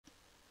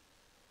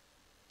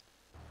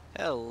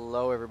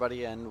Hello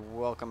everybody and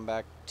welcome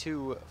back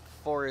to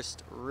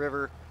Forest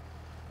River.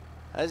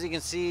 As you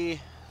can see,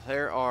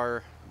 there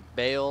are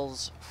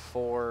bales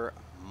for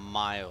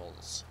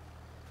miles.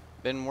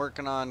 Been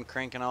working on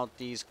cranking out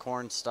these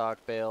corn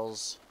stalk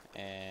bales,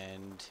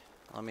 and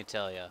let me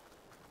tell you,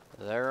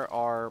 there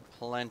are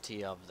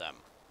plenty of them.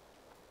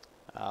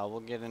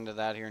 We'll get into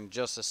that here in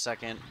just a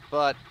second,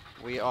 but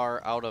we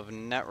are out of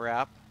net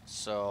wrap,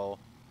 so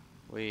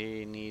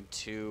we need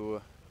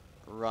to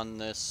run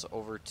this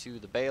over to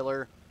the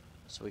baler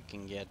so we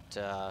can get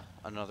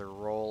another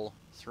roll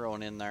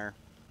thrown in there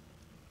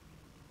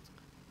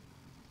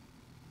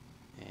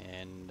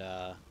and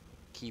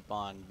keep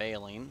on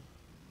baling.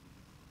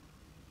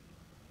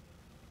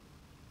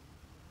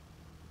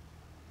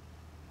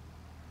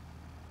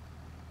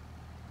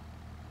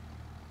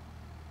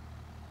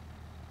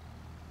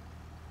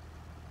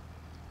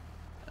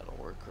 That'll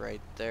work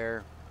right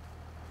there.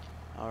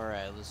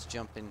 Alright, let's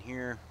jump in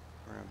here.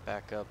 We're going to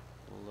back up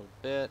a little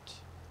bit.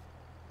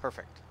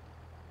 Perfect.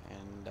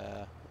 And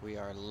we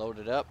are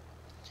loaded up.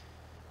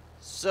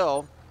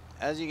 So,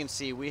 as you can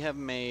see, we have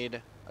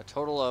made a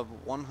total of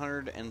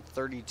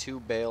 132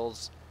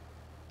 bales.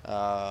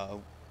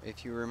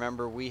 If you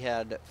remember, we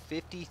had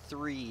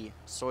 53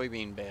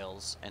 soybean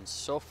bales, and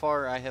so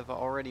far I have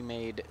already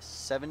made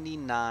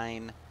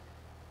 79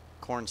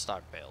 corn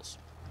stalk bales.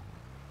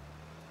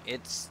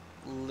 It's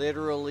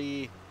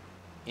literally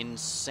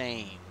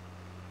insane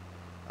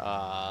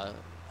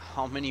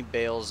how many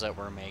bales that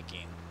we're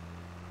making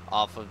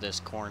off of this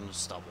corn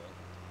stubble.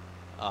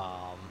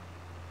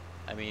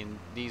 I mean,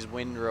 these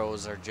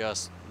windrows are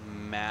just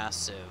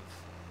massive,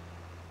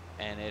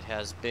 and it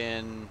has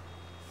been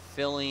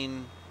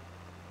filling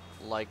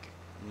like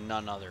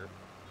none other,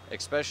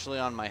 especially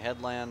on my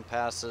headland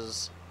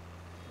passes.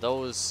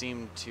 Those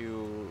seem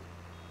to,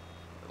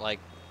 like,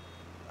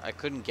 I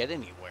couldn't get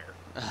anywhere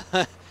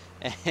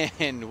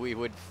and we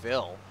would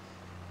fill.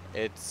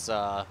 It's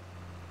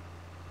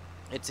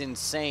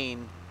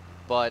insane,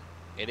 but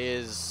it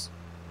is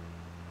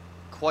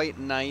quite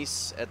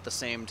nice at the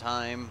same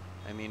time.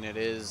 I mean, it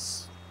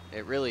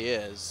really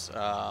is.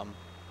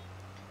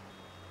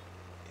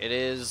 It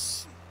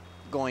is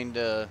going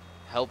to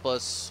help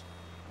us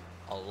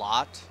a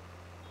lot,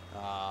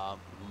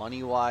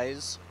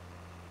 money-wise.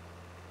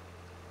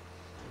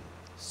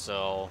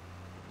 So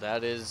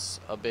that is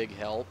a big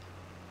help.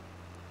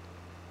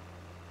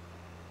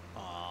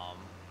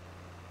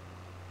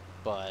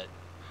 But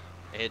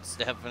it's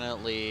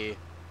definitely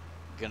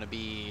gonna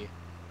be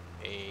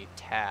a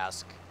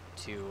task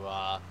to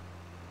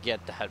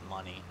get that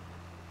money.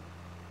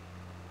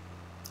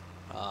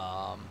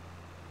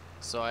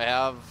 So I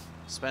have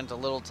spent a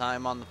little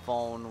time on the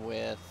phone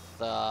with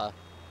Rob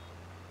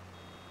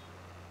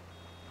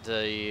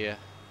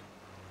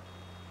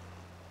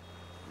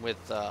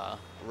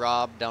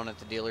down at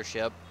the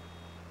dealership,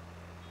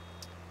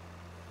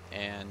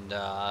 and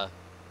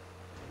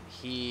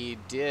he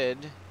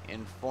did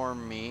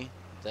inform me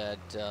that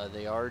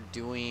they are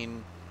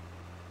doing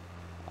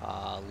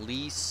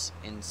lease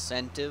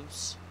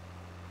incentives.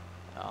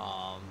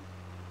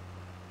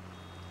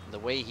 The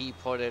way he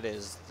put it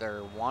is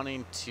they're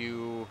wanting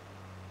to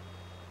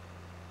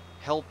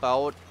help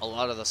out a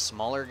lot of the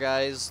smaller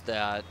guys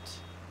that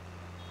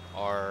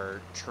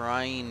are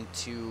trying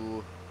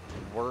to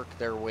work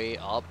their way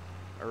up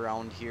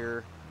around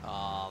here.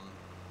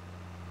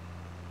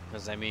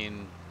 Because, I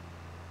mean,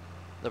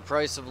 the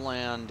price of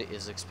land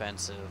is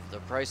expensive. The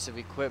price of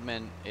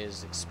equipment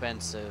is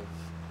expensive.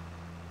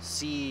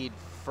 Seed,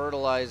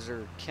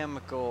 fertilizer,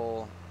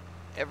 chemical,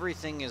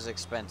 everything is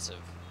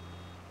expensive.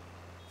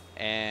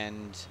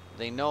 And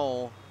they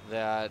know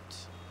that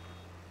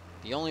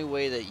the only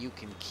way that you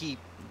can keep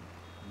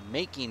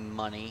making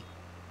money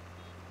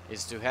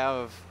is to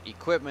have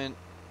equipment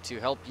to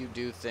help you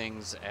do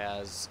things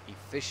as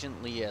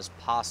efficiently as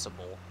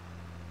possible.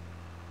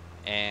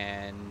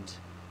 And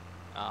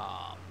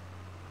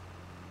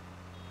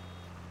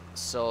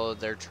so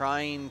they're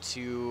trying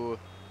to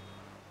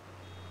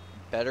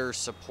better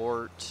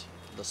support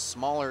the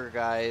smaller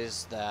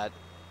guys that,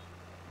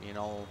 you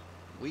know,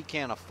 we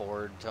can't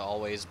afford to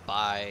always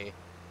buy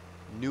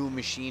new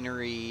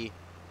machinery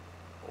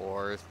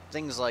or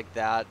things like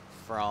that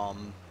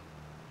from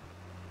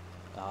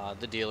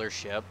the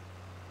dealership.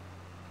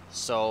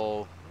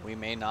 So we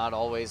may not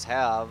always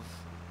have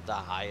the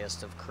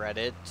highest of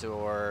credit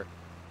or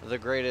the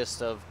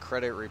greatest of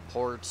credit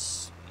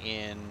reports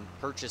in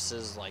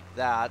purchases like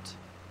that.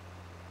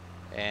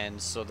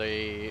 And so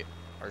they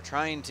are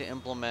trying to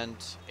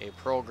implement a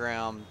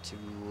program to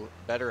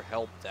better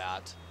help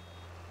that.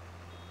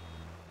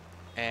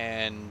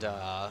 And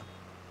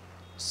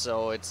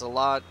so it's a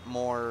lot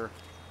more,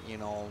 you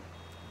know,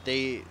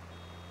 they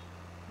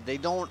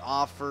don't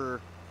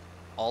offer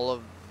all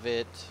of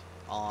it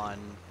on,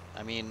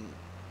 I mean,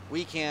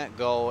 we can't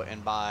go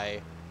and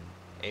buy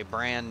a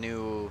brand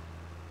new,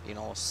 you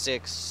know,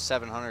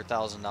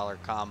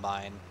 $600,000-$700,000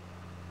 combine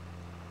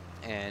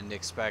and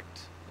expect,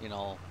 you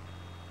know,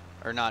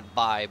 or not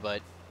buy,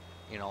 but,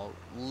 you know,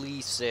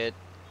 lease it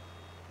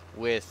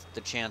with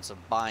the chance of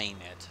buying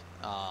it.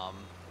 Um,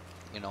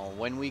 you know,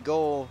 when we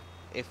go,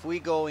 if we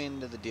go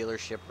into the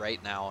dealership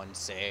right now and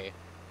say,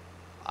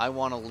 I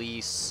want to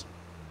lease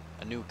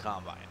a new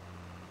combine,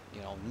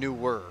 you know,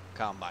 newer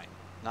combine,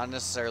 not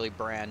necessarily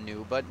brand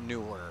new, but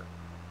newer.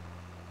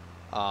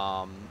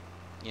 Um,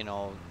 you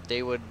know,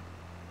 they would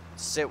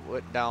sit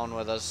down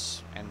with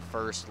us and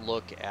first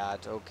look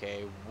at,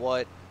 okay,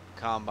 what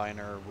combine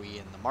are we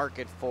in the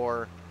market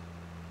for?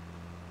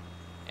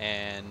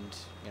 And,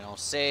 you know,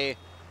 say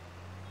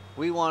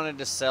we wanted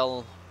to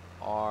sell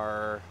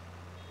our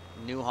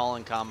New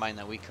Holland combine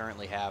that we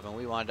currently have, and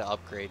we wanted to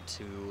upgrade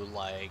to,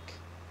 like,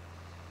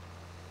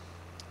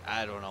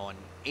 I don't know, an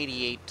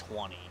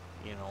 8820,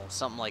 you know,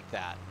 something like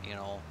that, you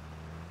know.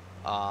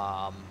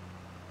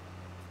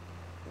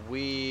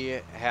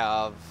 We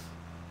have,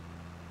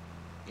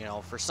 you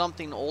know, for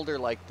something older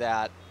like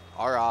that,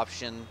 our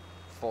option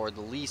for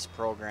the lease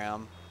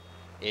program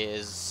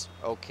is,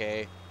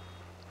 okay,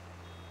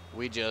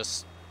 we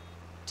just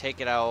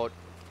take it out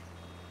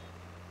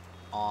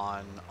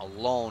on a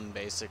loan,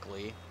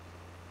 basically,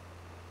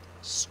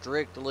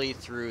 strictly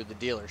through the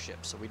dealership.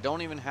 So we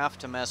don't even have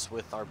to mess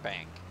with our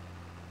bank.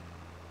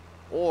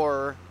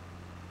 Or,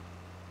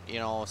 you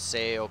know,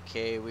 say,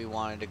 okay, we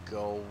wanted to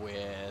go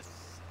with,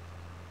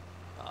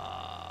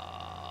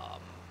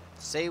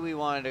 say we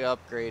wanted to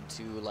upgrade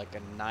to like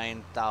a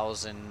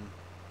 9000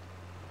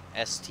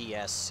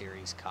 STS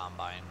series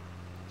combine.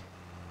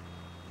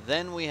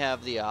 Then we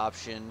have the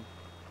option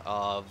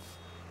of,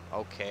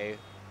 okay,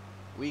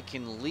 we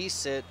can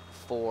lease it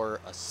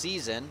for a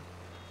season,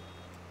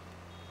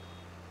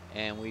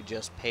 and we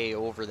just pay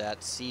over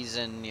that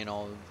season, you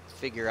know,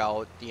 figure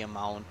out the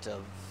amount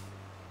of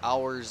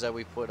hours that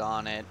we put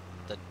on it,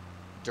 the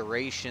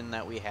duration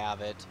that we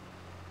have it,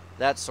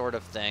 that sort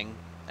of thing,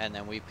 and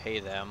then we pay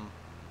them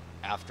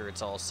after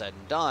it's all said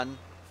and done.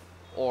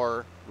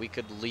 Or we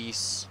could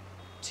lease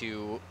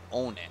to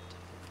own it.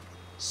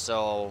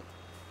 So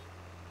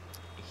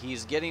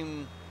he's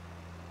getting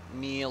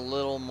me a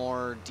little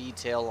more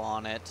detail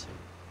on it,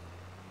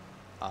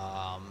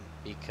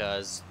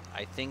 because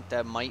I think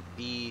that might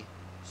be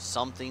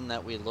something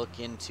that we look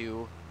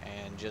into,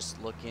 and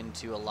just look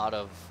into a lot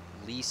of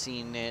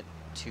leasing it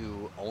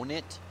to own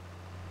it.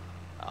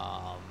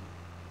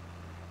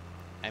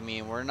 I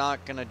mean, we're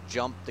not going to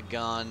jump the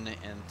gun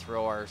and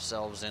throw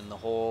ourselves in the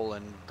hole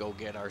and go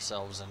get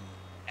ourselves an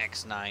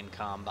X9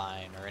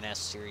 combine or an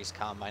S-Series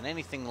combine,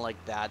 anything like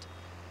that.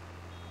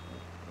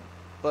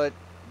 But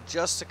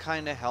just to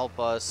kind of help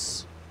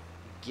us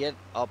get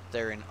up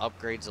there in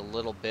upgrades a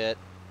little bit,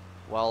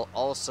 while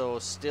also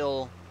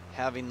still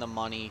having the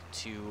money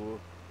to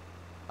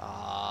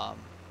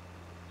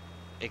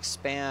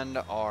expand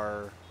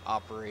our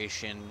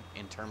operation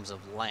in terms of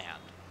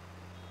land.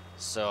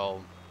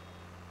 So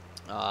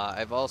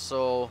I've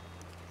also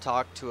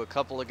talked to a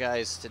couple of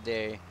guys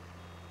today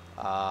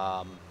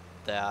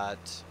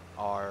that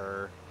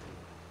are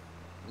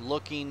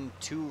looking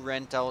to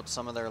rent out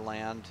some of their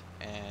land,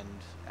 and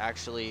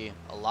actually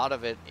a lot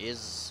of it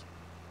is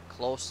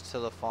close to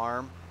the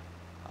farm.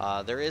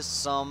 There is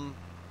some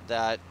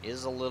that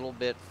is a little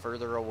bit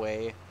further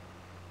away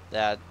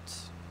that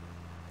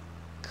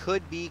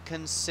could be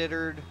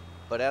considered,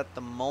 but at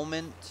the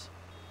moment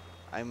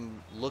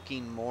I'm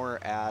looking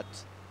more at,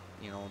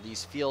 you know,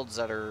 these fields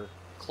that are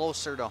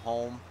closer to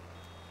home,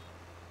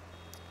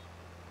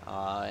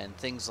 and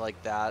things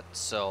like that.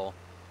 So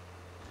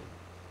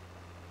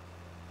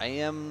I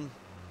am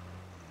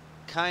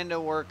kind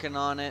of working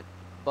on it,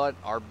 but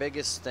our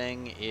biggest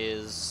thing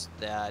is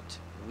that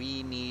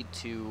we need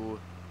to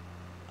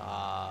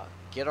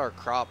get our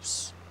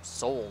crops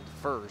sold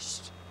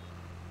first,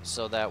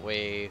 so that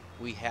way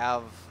we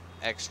have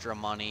extra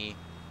money.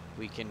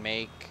 We can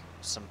make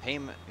some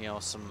payment, you know,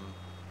 some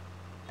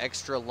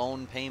extra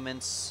loan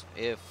payments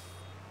if,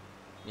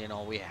 you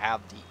know, we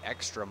have the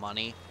extra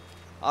money.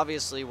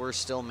 Obviously, we're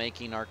still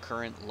making our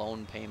current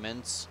loan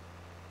payments,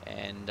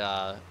 and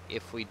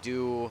if we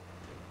do,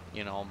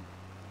 you know,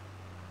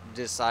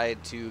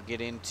 decide to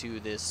get into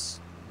this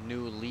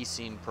new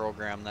leasing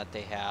program that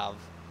they have,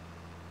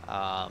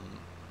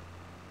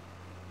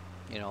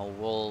 you know,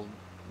 we'll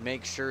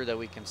make sure that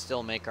we can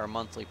still make our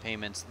monthly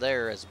payments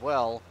there as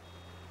well.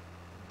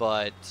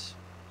 But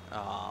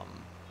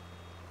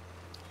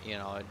you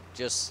know,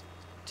 just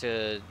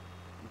to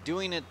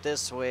doing it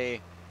this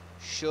way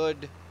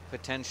should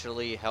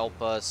potentially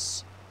help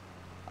us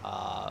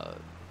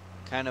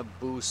kind of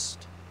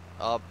boost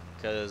up,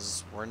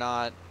 because we're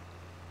not,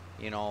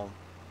 you know,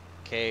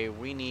 okay,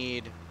 we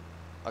need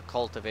a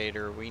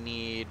cultivator, we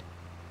need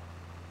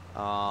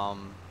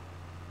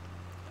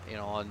you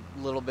know, a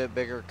little bit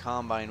bigger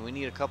combine, we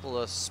need a couple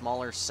of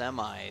smaller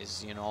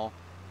semis, you know,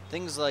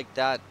 things like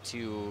that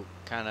to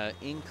kind of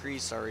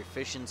increase our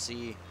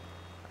efficiency,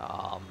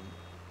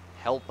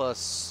 help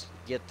us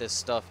get this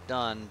stuff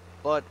done.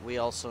 But we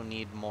also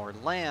need more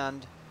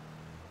land,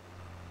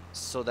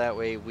 so that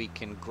way we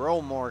can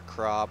grow more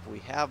crop, we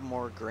have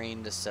more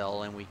grain to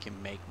sell, and we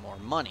can make more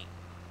money.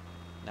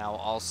 Now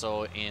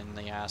also, in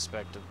the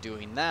aspect of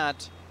doing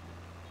that,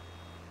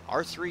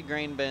 our 3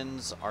 grain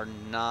bins are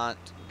not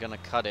gonna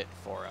cut it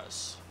for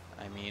us.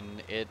 I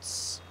mean,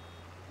 it's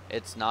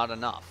not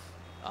enough.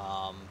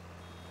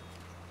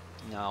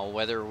 Now,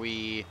 whether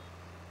we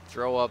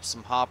throw up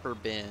some hopper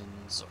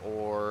bins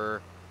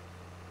or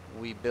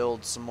we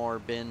build some more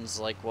bins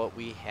like what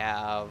we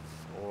have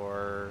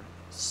or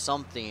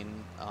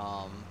something,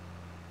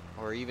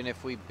 or even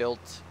if we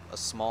built a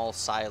small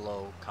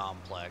silo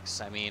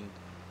complex, I mean,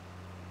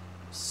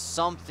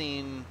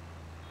 something,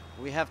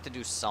 we have to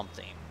do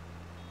something,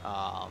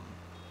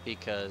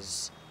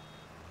 because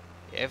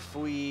if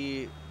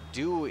we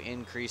do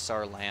increase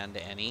our land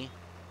any,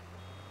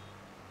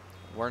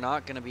 we're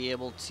not going to be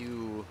able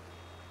to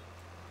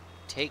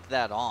take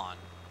that on,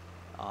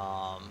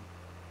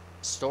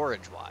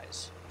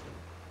 storage-wise.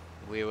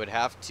 We would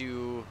have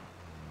to,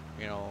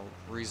 you know,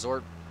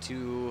 resort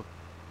to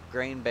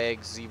grain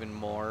bags even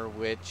more,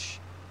 which,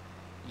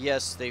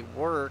 yes, they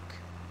work,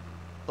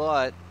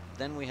 but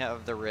then we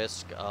have the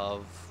risk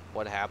of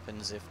what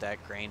happens if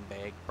that grain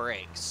bag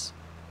breaks.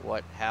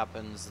 What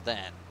happens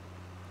then?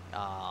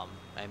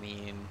 I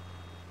mean,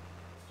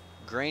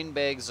 grain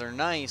bags are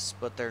nice,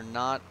 but they're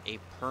not a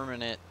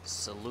permanent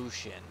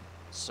solution.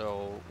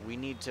 So we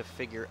need to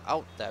figure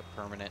out that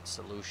permanent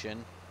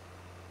solution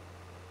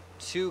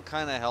to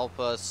kind of help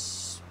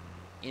us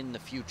in the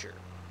future.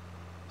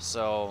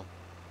 So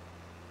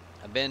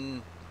I've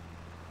been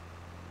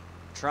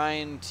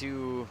trying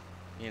to,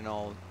 you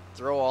know,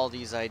 throw all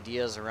these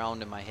ideas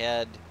around in my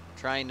head,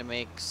 trying to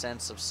make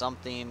sense of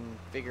something,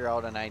 figure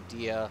out an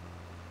idea,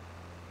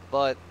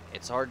 but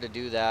it's hard to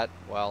do that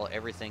while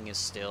everything is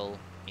still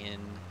in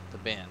the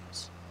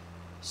bins.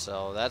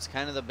 So that's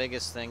kind of the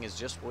biggest thing, is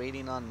just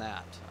waiting on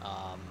that.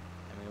 I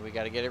mean, we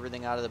got to get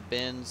everything out of the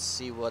bins,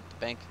 see what the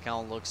bank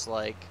account looks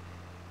like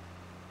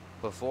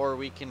before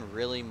we can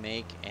really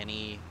make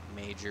any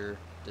major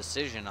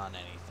decision on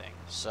anything.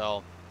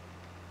 So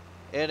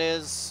it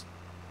is,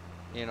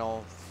 you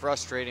know,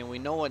 frustrating. We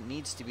know what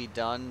needs to be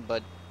done,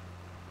 but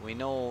we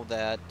know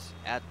that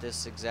at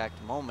this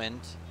exact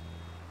moment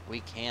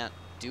we can't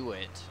do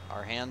it.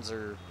 Our hands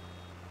are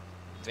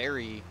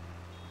very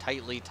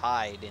tightly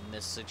tied in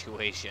this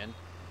situation.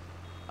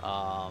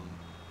 I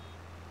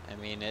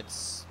mean,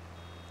 it's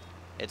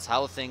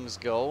how things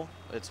go.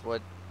 It's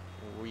what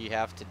we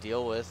have to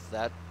deal with.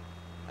 That,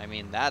 I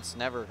mean, that's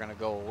never going to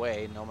go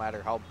away, no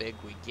matter how big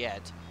we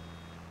get.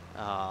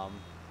 I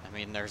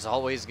mean, there's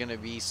always going to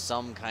be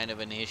some kind of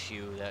an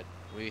issue that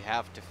we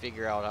have to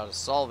figure out how to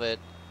solve it,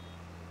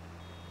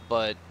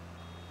 but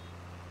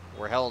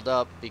we're held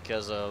up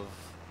because of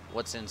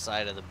what's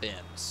inside of the bins.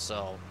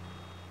 So,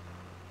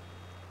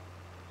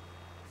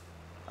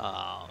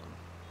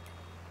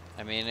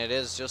 I mean, it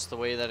is just the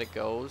way that it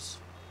goes.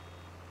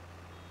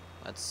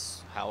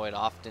 That's how it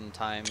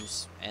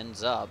oftentimes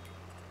ends up.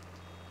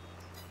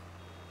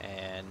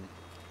 And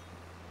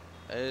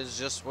it is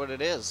just what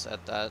it is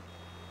at that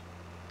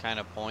kind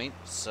of point.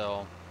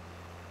 So,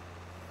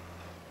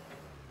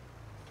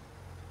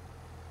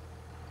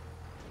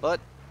 but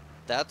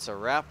that's a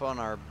wrap on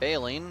our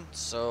baling.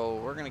 So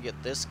we're gonna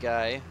get this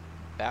guy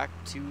back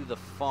to the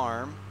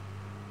farm,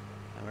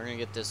 and we're gonna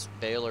get this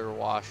baler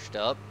washed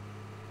up,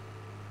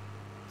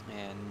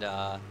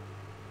 and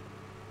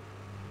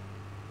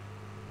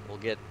we'll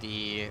get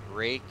the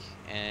rake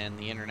and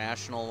the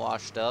International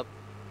washed up.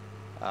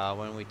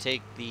 When we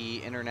take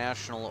the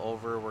International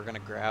over, we're going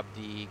to grab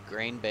the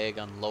grain bag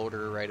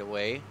unloader right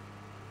away,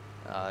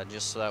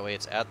 just so that way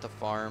it's at the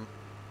farm.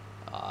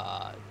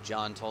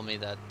 John told me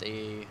that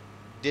they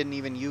didn't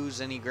even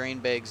use any grain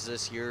bags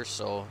this year,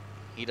 so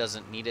he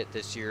doesn't need it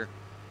this year.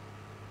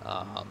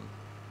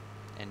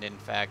 And in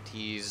fact,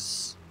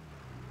 he's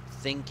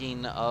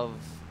thinking of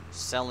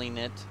selling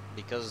it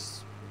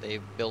because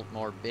they've built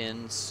more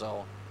bins,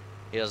 so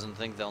he doesn't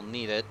think they'll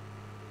need it.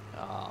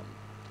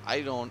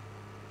 I don't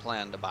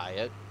plan to buy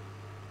it,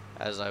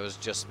 as I was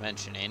just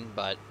mentioning,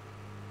 but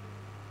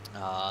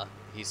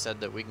he said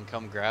that we can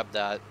come grab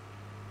that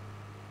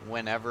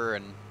whenever,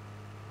 and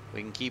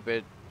we can keep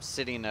it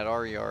sitting at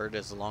our yard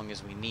as long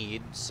as we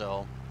need.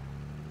 So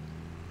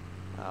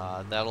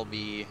that'll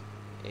be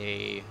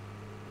a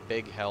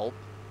big help.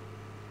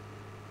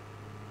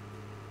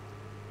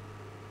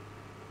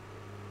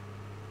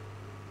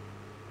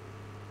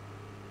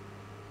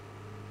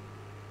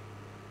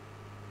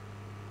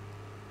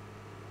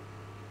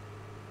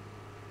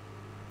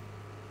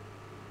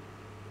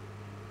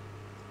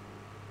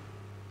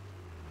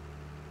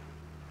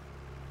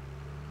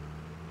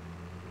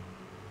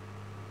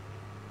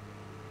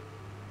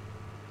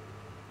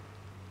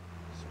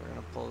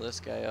 Pull this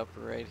guy up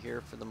right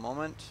here for the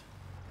moment.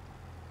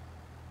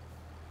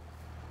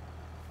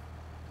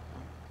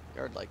 Oh,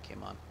 yard light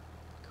came on.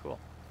 Cool.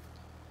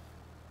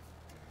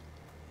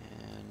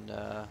 And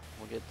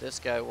we'll get this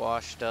guy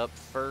washed up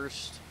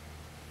first,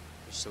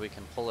 just so we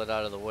can pull it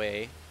out of the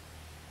way.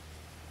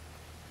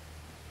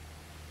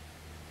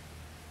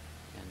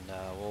 And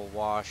we'll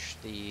wash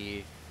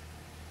the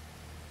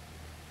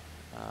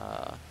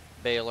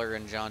baler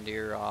and John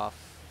Deere off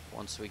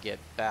once we get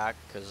back,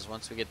 because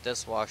once we get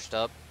this washed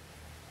up,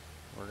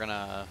 we're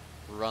gonna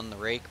run the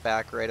rake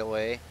back right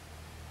away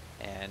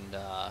and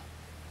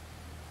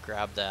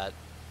grab that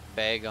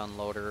bag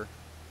unloader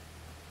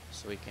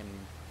so we can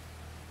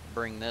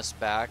bring this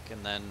back,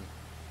 and then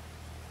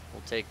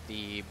we'll take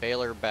the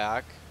baler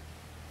back,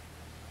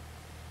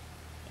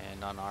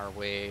 and on our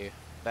way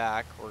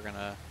back we're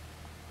gonna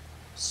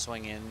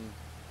swing in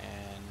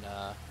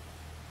and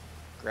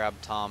grab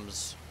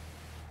Tom's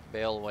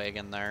bale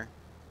wagon there.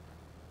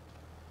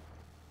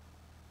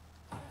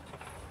 So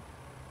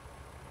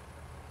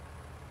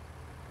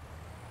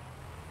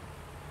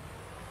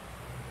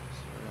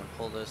we're gonna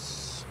pull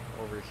this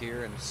over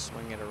here and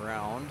swing it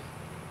around.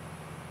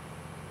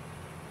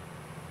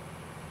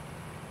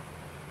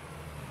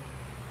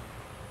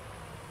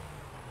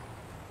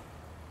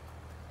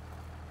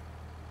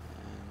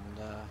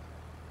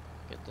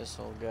 Get this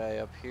old guy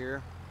up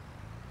here.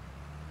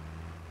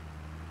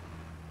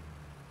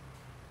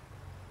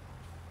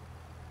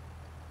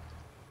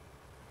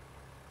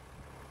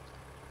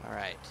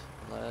 Alright,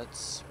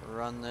 let's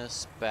run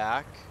this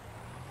back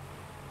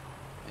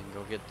and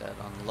go get that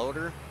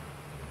unloader.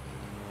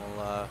 And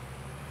we'll, I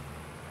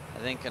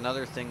think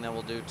another thing that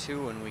we'll do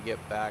too when we get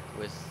back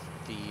with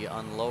the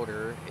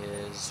unloader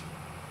is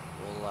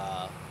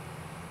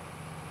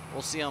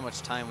we'll see how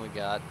much time we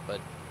got, but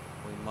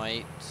we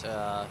might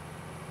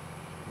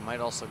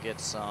also get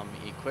some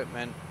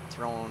equipment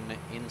thrown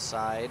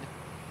inside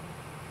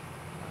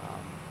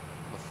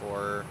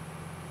before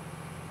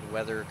the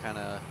weather kind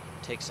of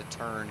takes a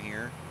turn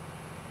here,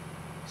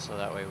 so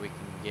that way we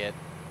can get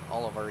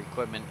all of our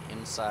equipment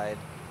inside.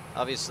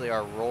 Obviously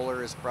our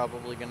roller is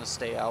probably going to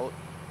stay out,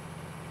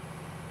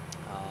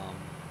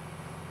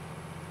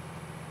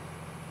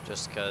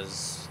 just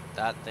because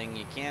that thing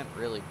you can't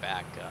really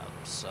back up,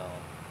 so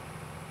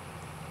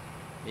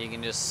you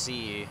can just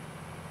see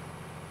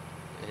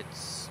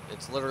it's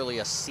literally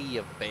a sea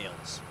of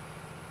bales.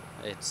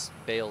 It's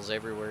bales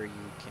everywhere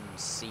you can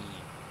see.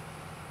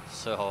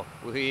 So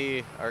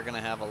we are going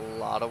to have a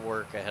lot of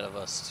work ahead of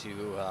us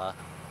to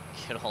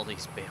get all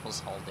these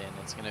bales hauled in.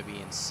 It's going to be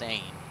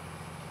insane.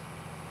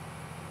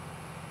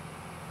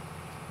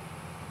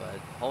 But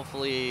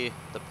hopefully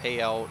the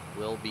payout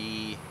will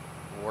be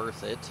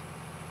worth it.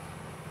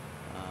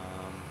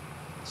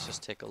 Let's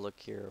just take a look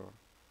here.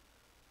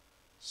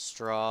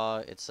 Straw,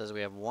 it says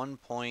we have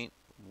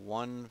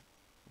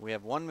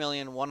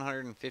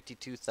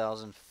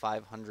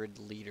 1,152,500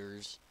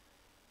 liters,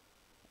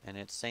 and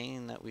it's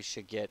saying that we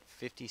should get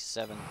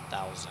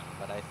 57,000,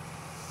 but I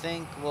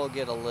think we'll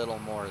get a little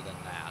more than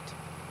that,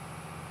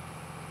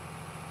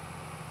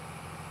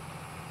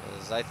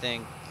 because I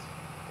think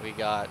we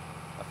got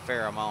a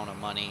fair amount of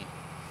money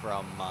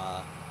from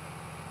our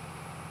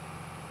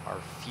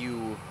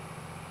few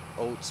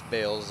oats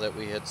bales that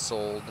we had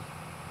sold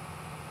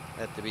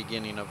at the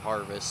beginning of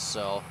harvest,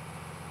 so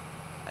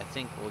I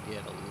think we'll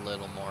get a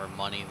little more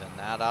money than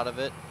that out of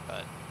it,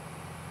 but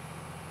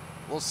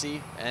we'll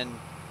see. And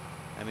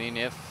I mean,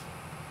 if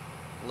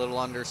a little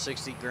under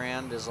 60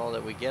 grand is all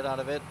that we get out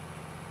of it,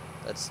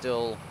 that's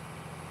still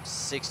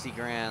 60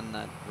 grand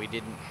that we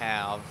didn't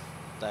have,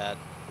 that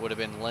would have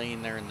been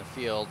laying there in the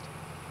field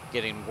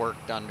getting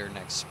worked under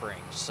next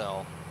spring.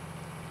 So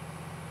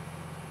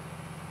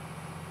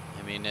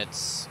I mean,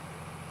 it's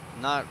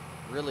not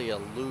really a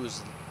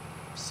lose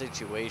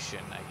situation,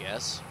 I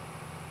guess.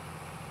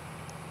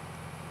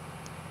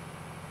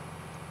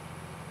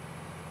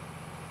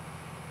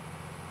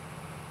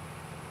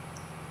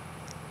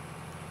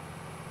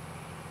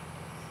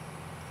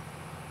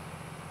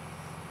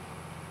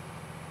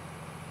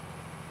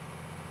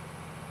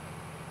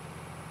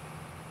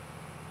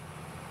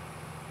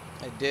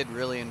 I did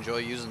really enjoy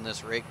using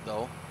this rake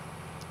though.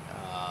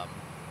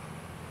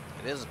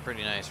 It is a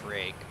pretty nice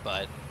rake,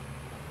 but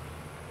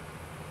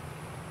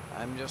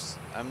I'm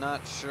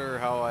not sure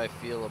how I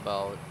feel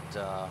about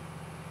the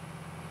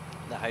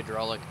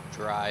hydraulic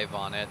drive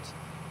on it.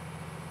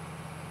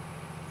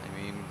 I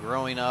mean,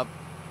 growing up,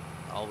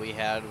 all we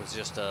had was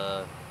just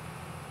I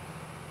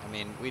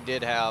mean, we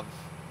did have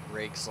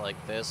rakes like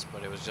this,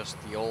 but it was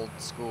just the old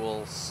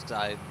school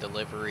style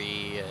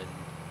delivery, and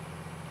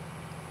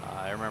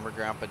I remember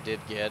Grandpa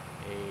did get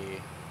I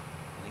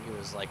think it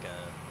was like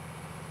a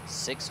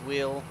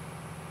 6-wheel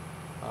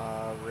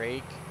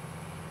rake,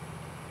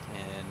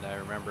 and I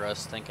remember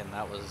us thinking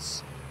that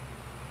was,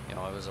 you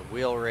know, it was a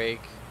wheel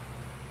rake,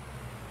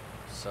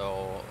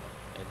 so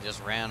it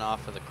just ran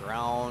off of the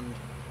ground,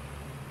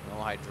 no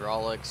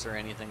hydraulics or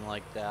anything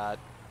like that.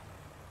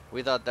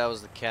 We thought that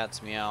was the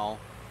cat's meow.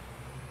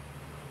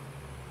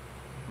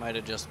 Might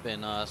have just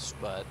been us,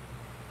 but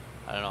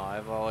I don't know,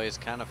 I've always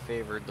kind of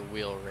favored the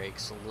wheel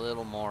rakes a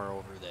little more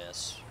over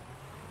this.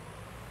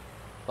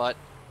 But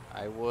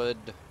I would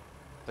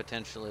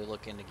potentially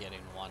look into getting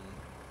one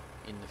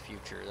in the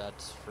future,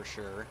 that's for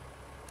sure.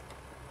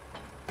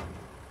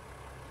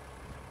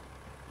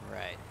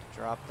 Right,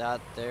 drop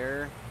that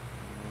there, and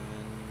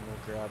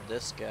we'll grab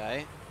this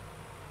guy.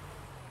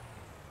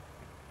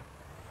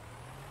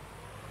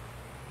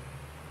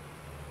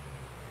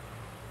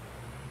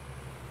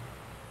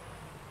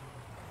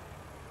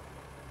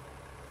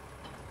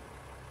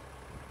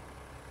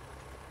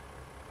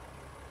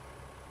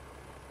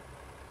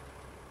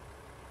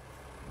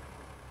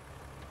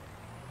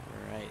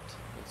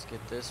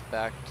 get this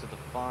back to the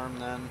farm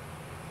then.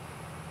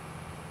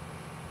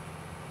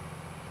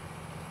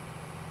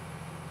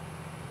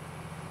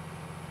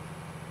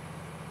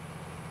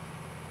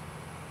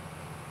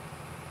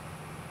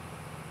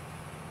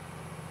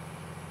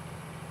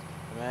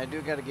 I mean, I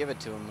do got to give it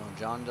to him though.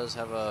 John does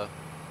have a,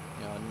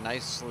 you know, a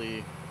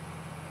nicely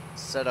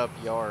set up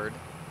yard.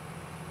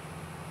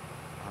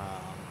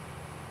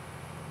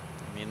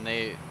 I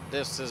mean,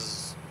 this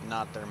is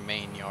not their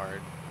main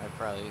yard. I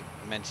probably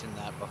mentioned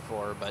that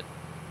before, but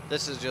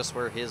this is just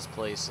where his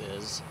place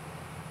is.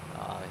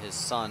 His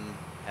son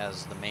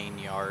has the main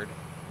yard,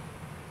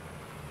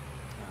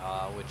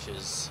 which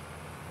is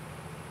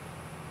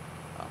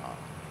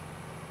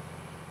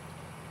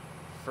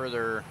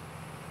further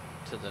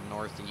to the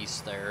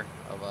northeast there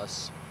of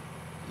us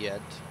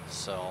yet,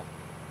 so.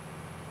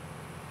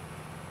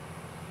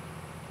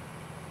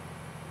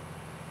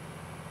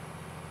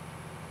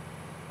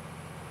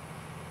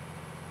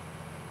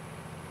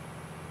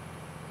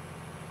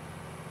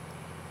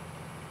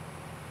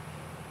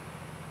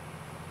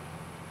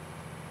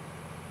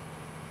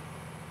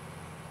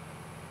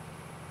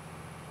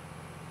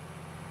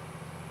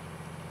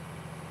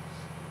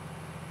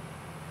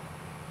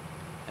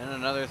 And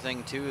another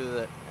thing too,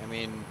 that, I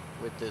mean,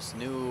 with this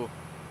new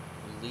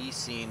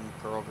leasing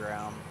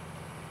program,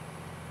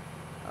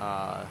 you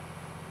know,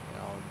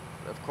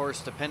 of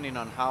course, depending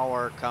on how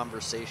our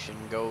conversation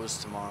goes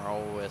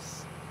tomorrow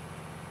with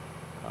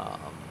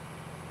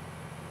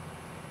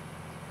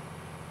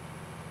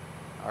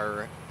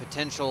our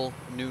potential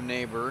new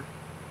neighbor,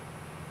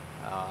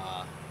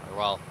 or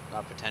well,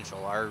 not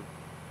potential, our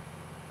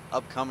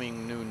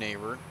upcoming new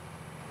neighbor,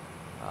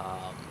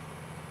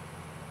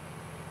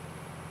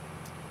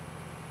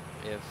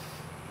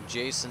 if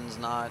Jason's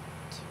not,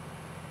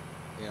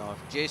 you know,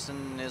 if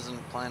Jason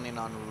isn't planning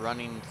on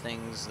running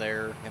things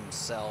there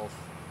himself,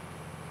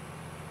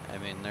 I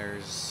mean,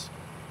 there's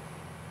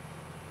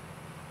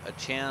a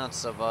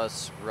chance of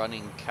us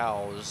running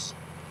cows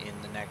in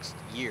the next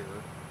year,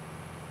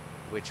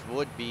 which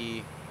would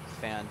be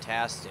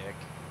fantastic,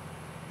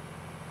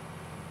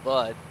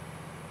 but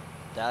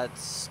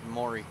that's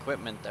more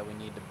equipment that we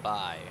need to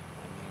buy.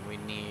 I mean, we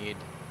need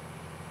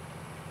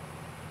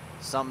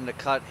something to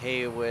cut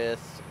hay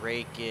with,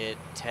 rake it,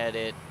 ted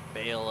it,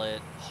 bale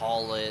it,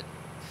 haul it,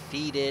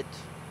 feed it.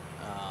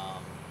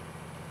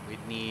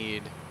 We'd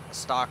need a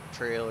stock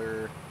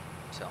trailer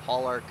to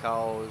haul our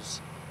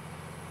cows.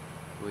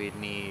 We'd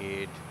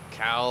need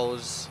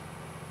cows.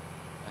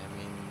 I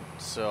mean,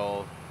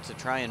 so to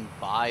try and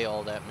buy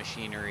all that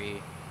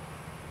machinery,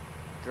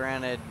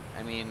 granted,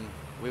 I mean,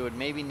 we would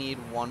maybe need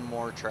one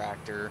more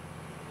tractor.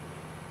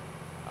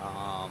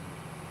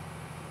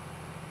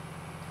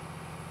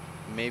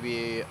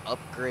 Maybe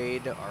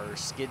upgrade our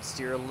skid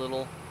steer a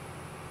little,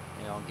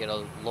 you know, get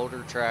a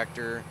loader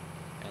tractor,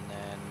 and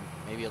then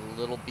maybe a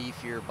little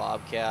beefier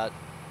bobcat,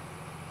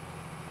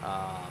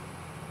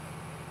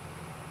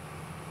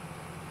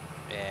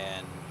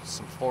 and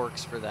some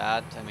forks for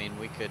that. I mean,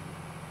 we could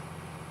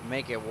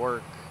make it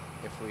work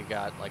if we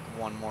got like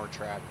one more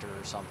tractor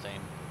or something,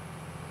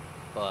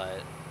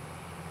 but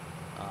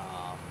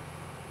I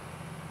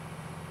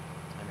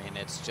mean,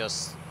 it's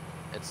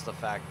the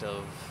fact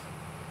of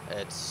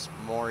it's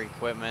more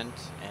equipment,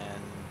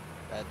 and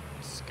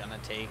that's gonna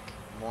take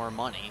more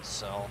money,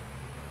 so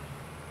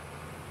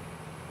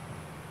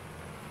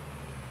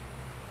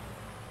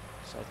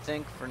I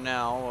think for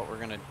now what we're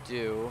gonna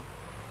do,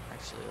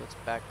 actually let's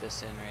back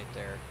this in right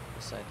there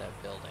beside that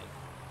building.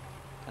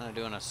 Kind of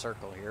doing a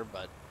circle here,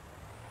 but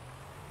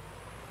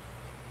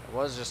I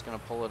was just gonna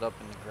pull it up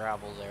in the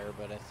gravel there,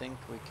 but I think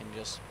we can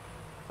just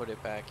put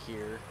it back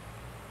here,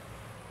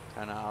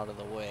 kind of out of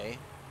the way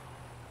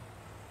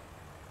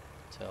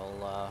till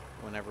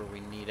whenever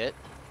we need it.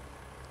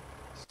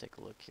 Let's take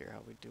a look here.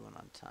 How we doing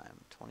on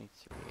time?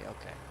 23.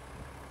 Okay.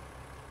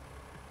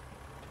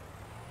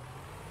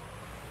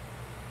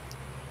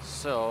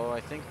 So I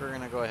think we're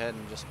gonna go ahead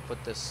and just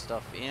put this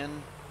stuff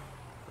in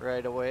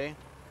right away,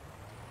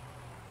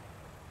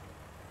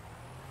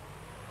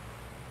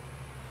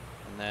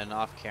 and then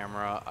off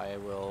camera I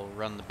will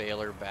run the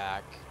baler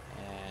back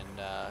and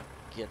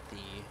get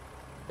the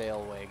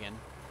bale wagon.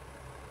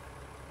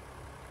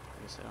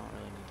 I guess I don't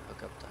really need to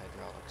hook up the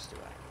hydraulics, do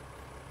I?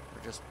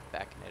 We're just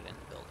backing it in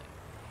the building.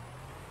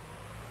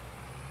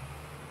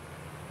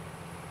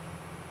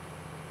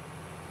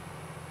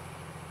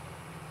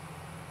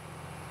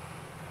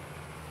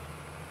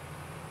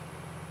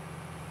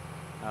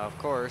 Now, of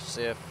course,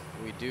 if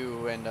we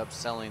do end up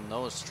selling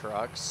those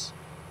trucks,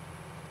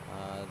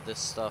 this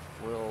stuff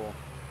will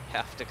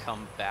have to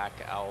come back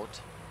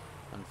out,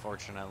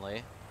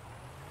 unfortunately.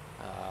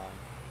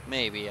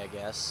 Maybe, I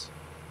guess,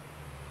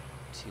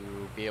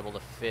 to be able to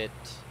fit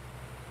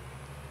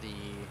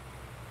the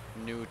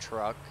new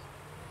truck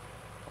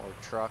or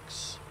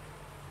trucks,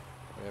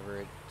 whatever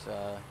it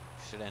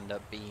should end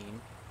up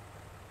being.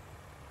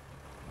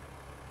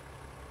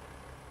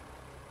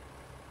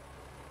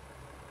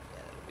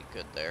 Yeah, that'll be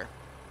good there.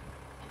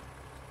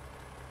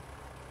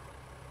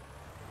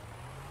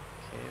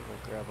 Okay, we'll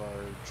grab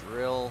our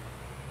drill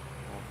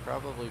We'll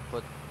probably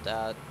put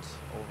that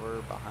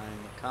over behind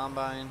the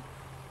combine.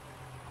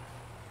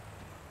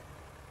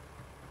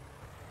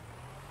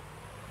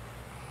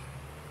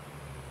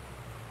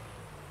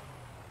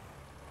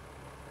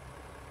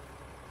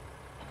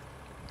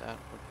 Get that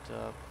hooked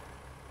up.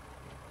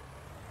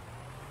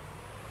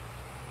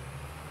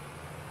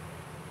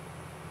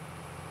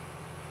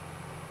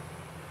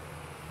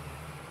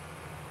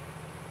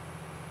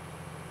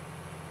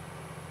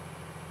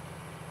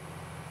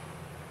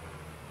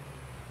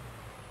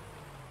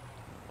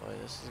 Boy,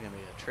 this is going to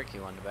be a tricky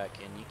one to back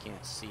in. You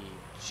can't see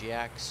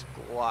jack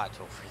squat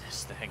over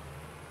this thing.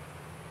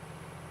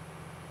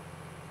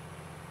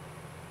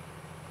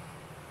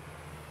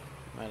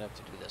 Might have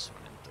to do this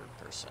one in third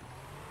person.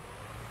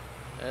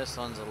 This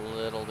one's a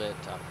little bit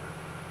tougher.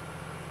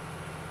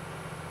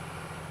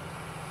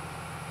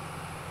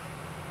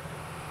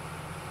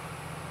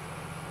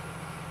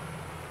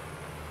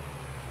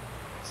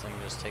 This thing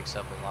just takes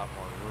up a lot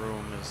more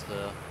room is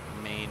the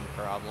main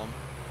problem.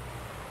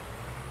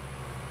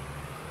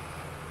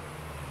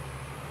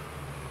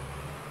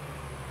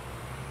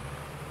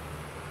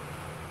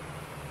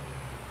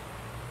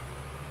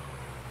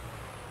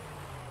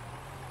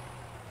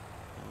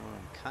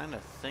 Kind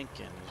of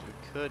thinking is we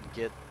could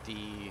get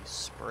the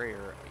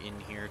sprayer in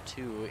here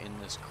too in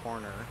this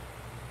corner.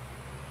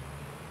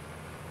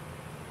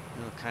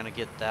 We'll kind of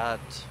get that.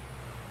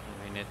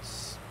 I mean,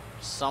 it's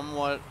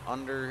somewhat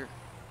under,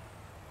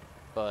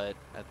 but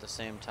at the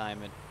same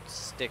time it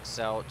sticks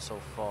out so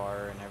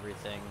far and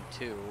everything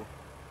too.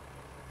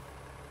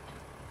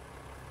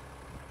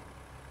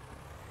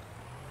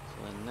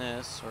 So in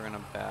this, we're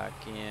gonna back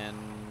in.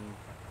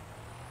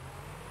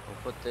 We'll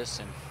put this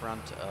in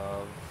front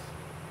of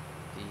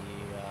the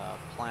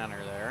planter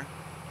there.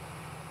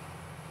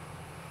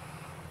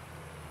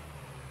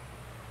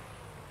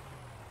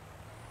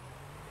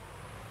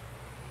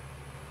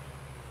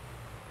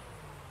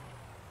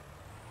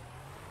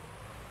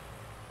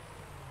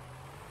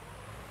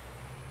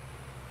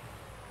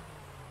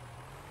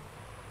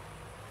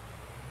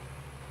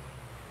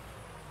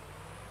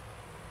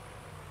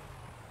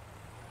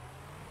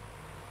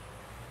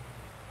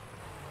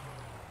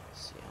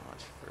 Let's see how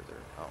much further.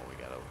 Oh, we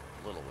got a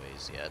little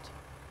ways yet.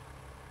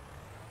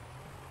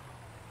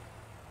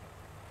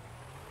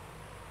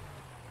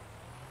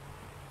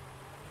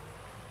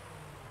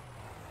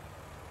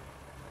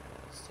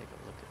 Take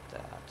a look at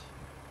that.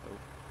 Oh,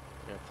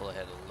 we're gonna pull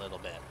ahead a little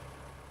bit.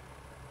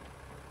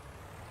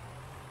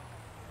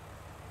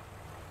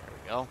 There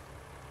we go.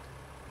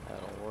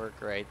 That'll work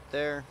right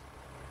there.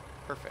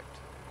 Perfect.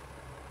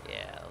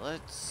 Yeah,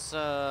 let's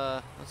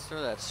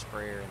throw that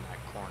sprayer in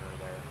that corner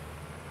there.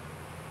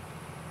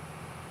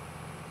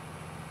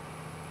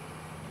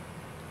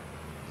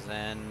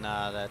 Then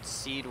that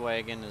seed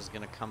wagon is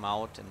gonna come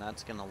out, and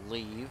that's gonna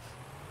leave.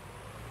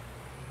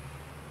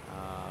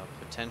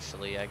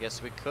 Potentially, I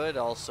guess we could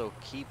also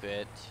keep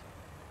it,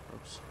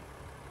 oops,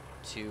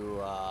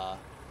 to,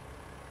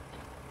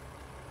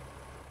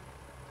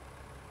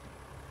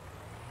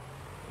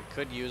 we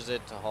could use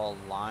it to haul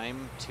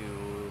lime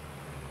to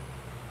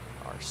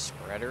our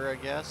spreader, I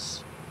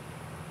guess.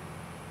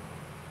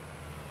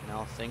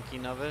 Now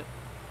thinking of it.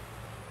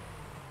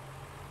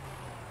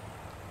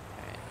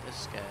 Alright,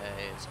 this guy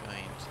is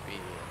going to be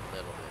a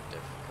little bit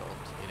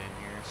difficult to get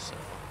in here, so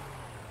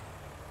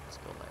let's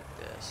go like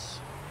this.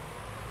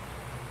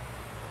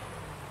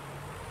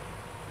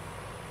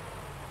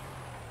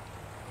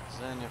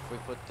 Then if we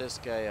put this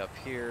guy up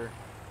here,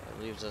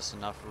 it leaves us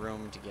enough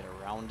room to get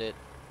around it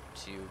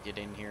to get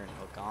in here and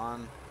hook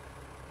on.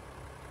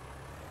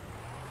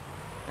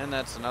 And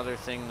that's another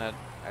thing that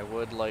I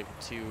would like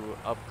to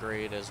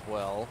upgrade as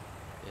well,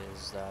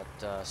 is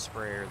that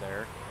sprayer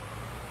there.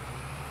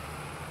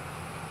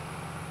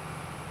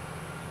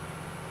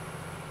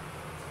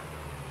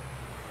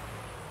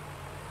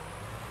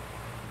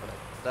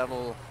 But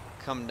that'll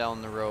come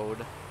down the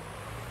road.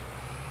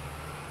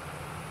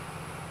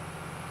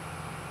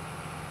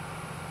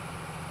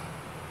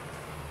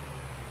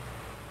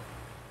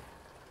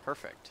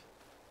 Perfect.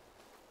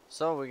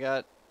 So we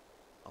got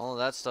all of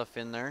that stuff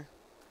in there.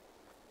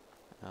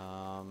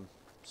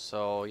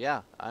 So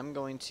yeah, I'm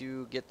going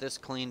to get this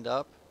cleaned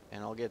up,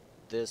 and I'll get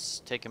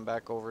this taken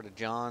back over to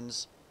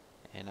John's,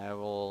 and I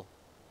will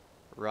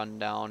run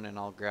down and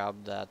I'll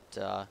grab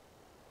that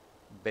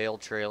bale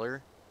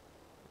trailer,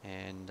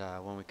 and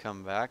when we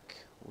come back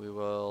we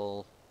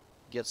will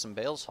get some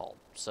bales hauled.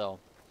 So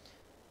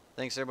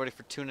thanks everybody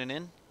for tuning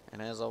in,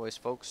 and as always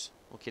folks,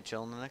 we'll catch you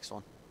on the next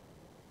one.